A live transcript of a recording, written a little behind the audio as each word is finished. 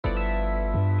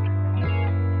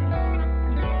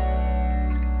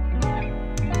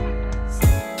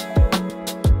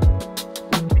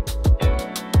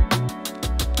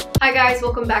guys,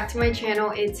 welcome back to my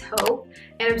channel. It's Hope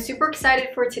and I'm super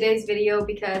excited for today's video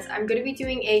because I'm going to be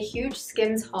doing a huge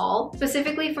Skims haul,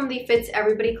 specifically from the Fits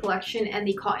Everybody collection and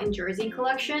the cotton jersey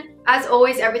collection. As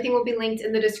always, everything will be linked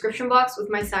in the description box with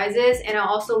my sizes, and I'll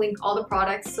also link all the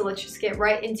products, so let's just get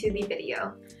right into the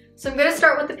video. So I'm going to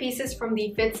start with the pieces from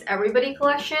the Fits Everybody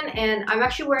collection, and I'm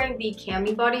actually wearing the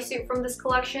cami bodysuit from this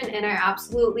collection, and I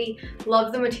absolutely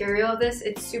love the material of this.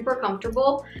 It's super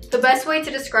comfortable. The best way to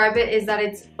describe it is that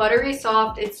it's buttery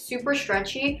soft, it's super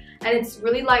stretchy, and it's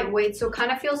really lightweight, so it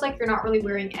kind of feels like you're not really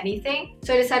wearing anything.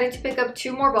 So I decided to pick up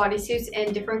two more bodysuits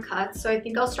in different cuts, so I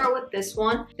think I'll start with this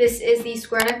one. This is the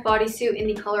square neck bodysuit in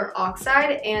the color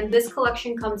Oxide, and this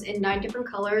collection comes in 9 different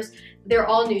colors. They're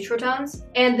all neutral tones,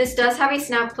 and this does have a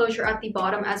snap closure at the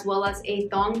bottom as well as a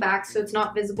thong back, so it's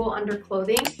not visible under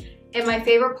clothing. And my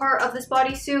favorite part of this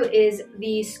bodysuit is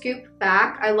the scoop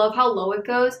back. I love how low it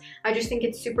goes. I just think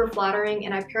it's super flattering,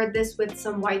 and I paired this with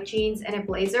some white jeans and a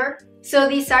blazer. So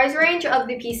the size range of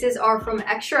the pieces are from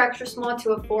extra small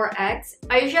to a 4X.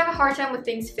 I usually have a hard time with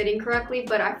things fitting correctly,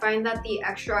 but I find that the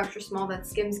extra small that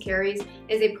Skims carries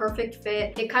is a perfect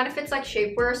fit. It kind of fits like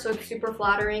shapewear, so it's super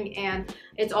flattering and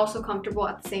it's also comfortable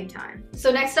at the same time.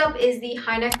 So next up is the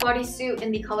high neck bodysuit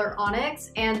in the color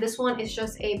Onyx, and this one is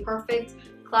just a perfect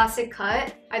classic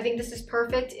cut. I think this is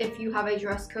perfect if you have a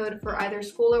dress code for either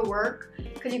school or work,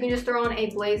 because you can just throw on a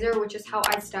blazer, which is how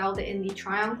I styled it in the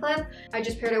try-on clip. I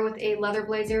just paired it with a leather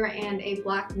blazer and a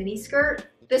black mini skirt.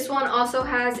 This one also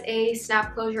has a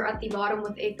snap closure at the bottom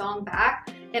with a thong back,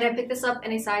 and I picked this up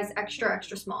in a size extra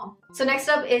small. So next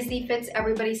up is the Fits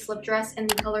Everybody slip dress in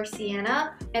the color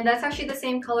Sienna, and that's actually the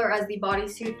same color as the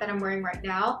bodysuit that I'm wearing right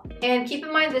now. And keep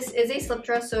in mind, this is a slip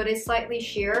dress, so it is slightly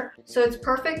sheer, so it's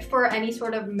perfect for any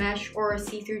sort of mesh or a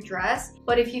see-through dress.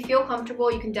 But if you feel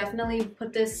comfortable, you can definitely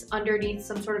put this underneath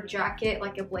some sort of jacket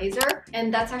like a blazer,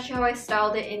 and that's actually how I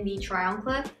styled it in the try-on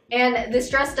clip. And this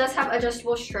dress does have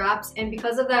adjustable straps, and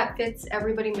because of that Fits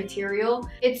Everybody material,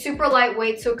 it's super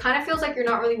lightweight, so it kind of feels like you're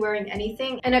not really wearing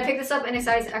anything. And I picked this up in a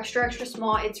size extra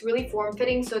small. It's really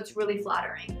form-fitting, so it's really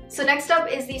flattering. So next up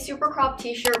is the super crop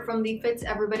t-shirt from the Fits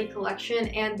Everybody collection,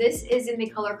 and this is in the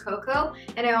color Cocoa,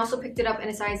 and I also picked it up in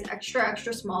a size extra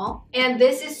small. And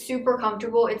this is super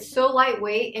comfortable. It's so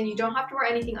lightweight, and you don't have to wear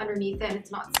anything underneath it, and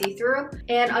it's not see-through.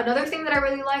 And another thing that I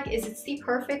really like is it's the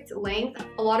perfect length.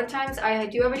 A lot of times I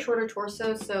do have a shorter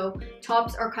torso, so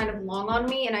tops are kind of long on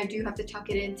me, and I do have to tuck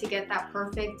it in to get that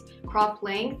perfect cropped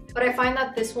length. But I find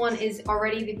that this one is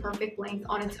already the perfect length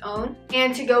on its own.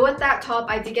 And to go with that top,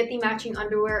 I did get the matching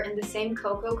underwear in the same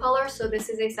cocoa color, so this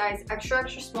is a size extra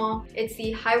small. It's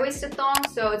the high-waisted thong,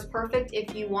 so it's perfect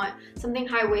if you want something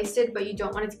high-waisted but you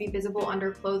don't want it to be visible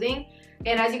under clothing.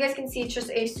 And as you guys can see, it's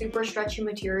just a super stretchy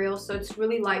material, so it's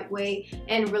really lightweight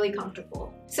and really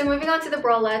comfortable. So moving on to the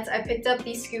bralettes, I picked up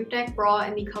the scoop neck bra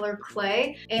in the color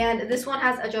Clay, and this one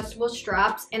has adjustable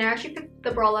straps, and I actually picked the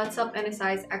bralettes up in a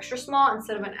size extra small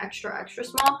instead of an extra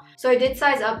small. So I did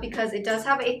size up because it does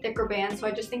have a thicker band, so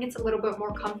I just think it's a little bit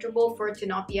more comfortable for it to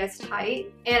not be as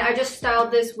tight. And I just styled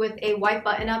this with a white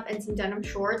button up and some denim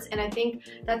shorts, and I think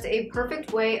that's a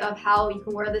perfect way of how you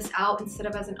can wear this out instead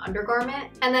of as an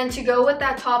undergarment. And then to go with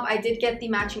that top, I did get the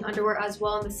matching underwear as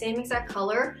well in the same exact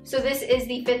color. So this is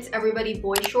the Fits Everybody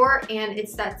boy short, and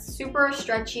it's that super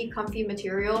stretchy, comfy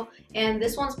material, and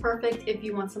this one's perfect if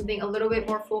you want something a little bit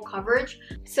more full coverage.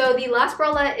 So the last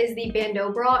bralette is the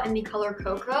bandeau bra in the color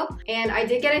Cocoa, and I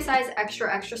did get a size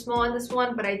extra small in this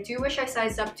one, but I do wish I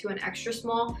sized up to an extra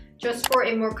small just for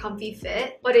a more comfy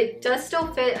fit. But it does still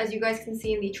fit, as you guys can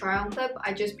see in the try-on clip.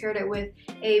 I just paired it with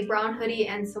a brown hoodie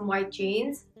and some white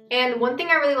jeans. And one thing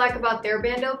I really like about their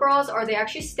bandeau bras are they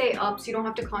actually stay up, so you don't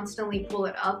have to constantly pull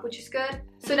it up, which is good.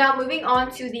 So now moving on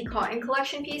to the cotton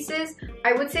collection pieces,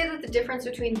 I would say that the difference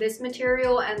between this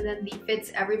material and then the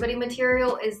Fits Everybody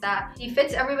material is that the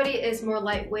Fits Everybody is more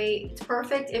lightweight. It's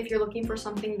perfect if you're looking for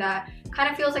something that kind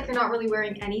of feels like you're not really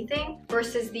wearing anything,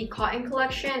 versus the cotton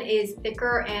collection is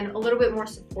thicker and a little bit more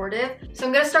supportive. So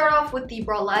I'm going to start off with the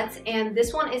bralettes, and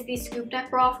this one is the scoop neck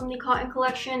bra from the cotton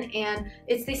collection, and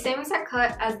it's the same exact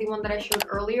cut as the one that I showed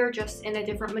earlier, just in a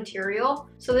different material.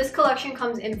 So this collection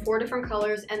comes in 4 different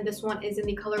colors, and this one is in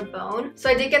the color Bone. So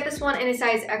I did get this one in a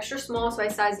size extra small, so I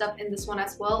sized up in this one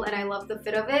as well, and I love the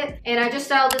fit of it. And I just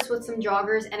styled this with some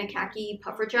joggers and a khaki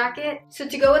puffer jacket. So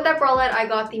to go with that bralette, I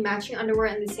got the matching underwear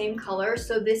in the same color.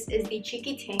 So this is the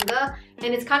cheeky tanga,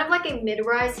 and it's kind of like a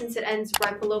mid-rise since it ends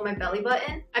right below my belly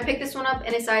button. I picked this one up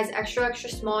in a size extra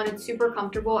small, and it's super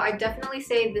comfortable. I definitely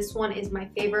say this one is my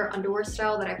favorite underwear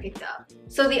style that I picked up.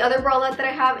 So So the other bralette that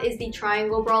I have is the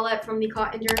triangle bralette from the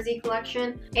cotton jersey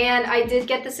collection, and I did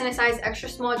get this in a size extra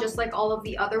small just like all of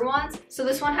the other ones. So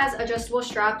this one has adjustable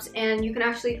straps and you can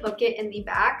actually hook it in the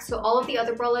back. So all of the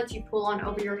other bralettes you pull on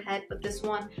over your head, but this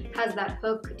one has that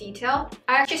hook detail.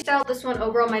 I actually styled this one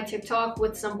over on my TikTok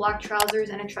with some black trousers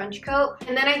and a trench coat,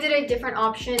 and then I did a different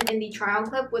option in the try-on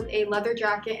clip with a leather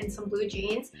jacket and some blue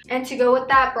jeans. And to go with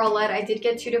that bralette, I did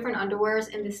get two different underwears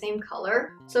in the same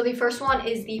color. So the first one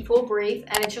is the full brief,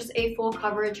 and it's just a full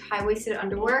coverage high-waisted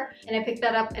underwear, and I picked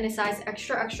that up in a size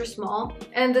extra small.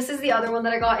 And this is the other one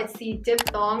that I got. It's the dip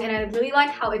thong, and I really like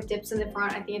how it dips in the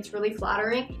front. I think it's really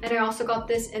flattering. And I also got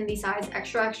this in the size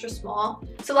extra small.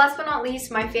 So last but not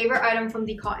least, my favorite item from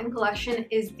the cotton collection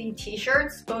is the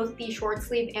t-shirts, both the short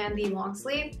sleeve and the long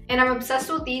sleeve. And I'm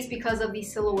obsessed with these because of the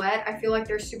silhouette. I feel like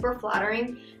they're super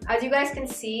flattering. As you guys can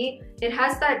see, it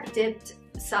has that dipped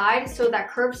side, so that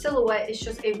curved silhouette is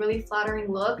just a really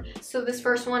flattering look. So this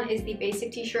first one is the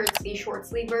basic t-shirt. It's the short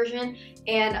sleeve version,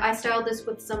 and I styled this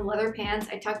with some leather pants.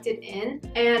 I tucked it in,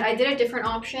 and I did a different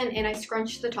option and I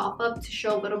scrunched the top up to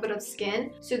show a little bit of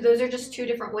skin. So those are just two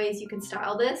different ways you can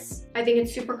style this. I think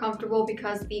it's super comfortable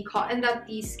because the cotton that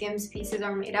these Skims pieces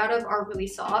are made out of are really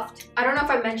soft. I don't know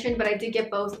if I mentioned, but I did get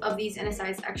both of these in a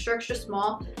size extra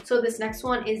small. So this next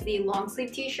one is the long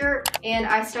sleeve t-shirt, and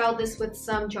I styled this with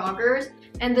some joggers.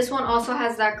 And this one also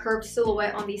has that curved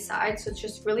silhouette on the side, so it's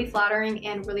just really flattering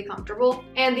and really comfortable.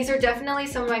 And these are definitely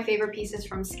some of my favorite pieces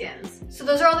from Skims. So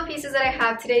those are all the pieces that I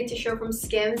have today to show from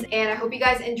Skims, and I hope you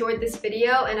guys enjoyed this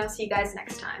video, and I'll see you guys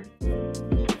next time.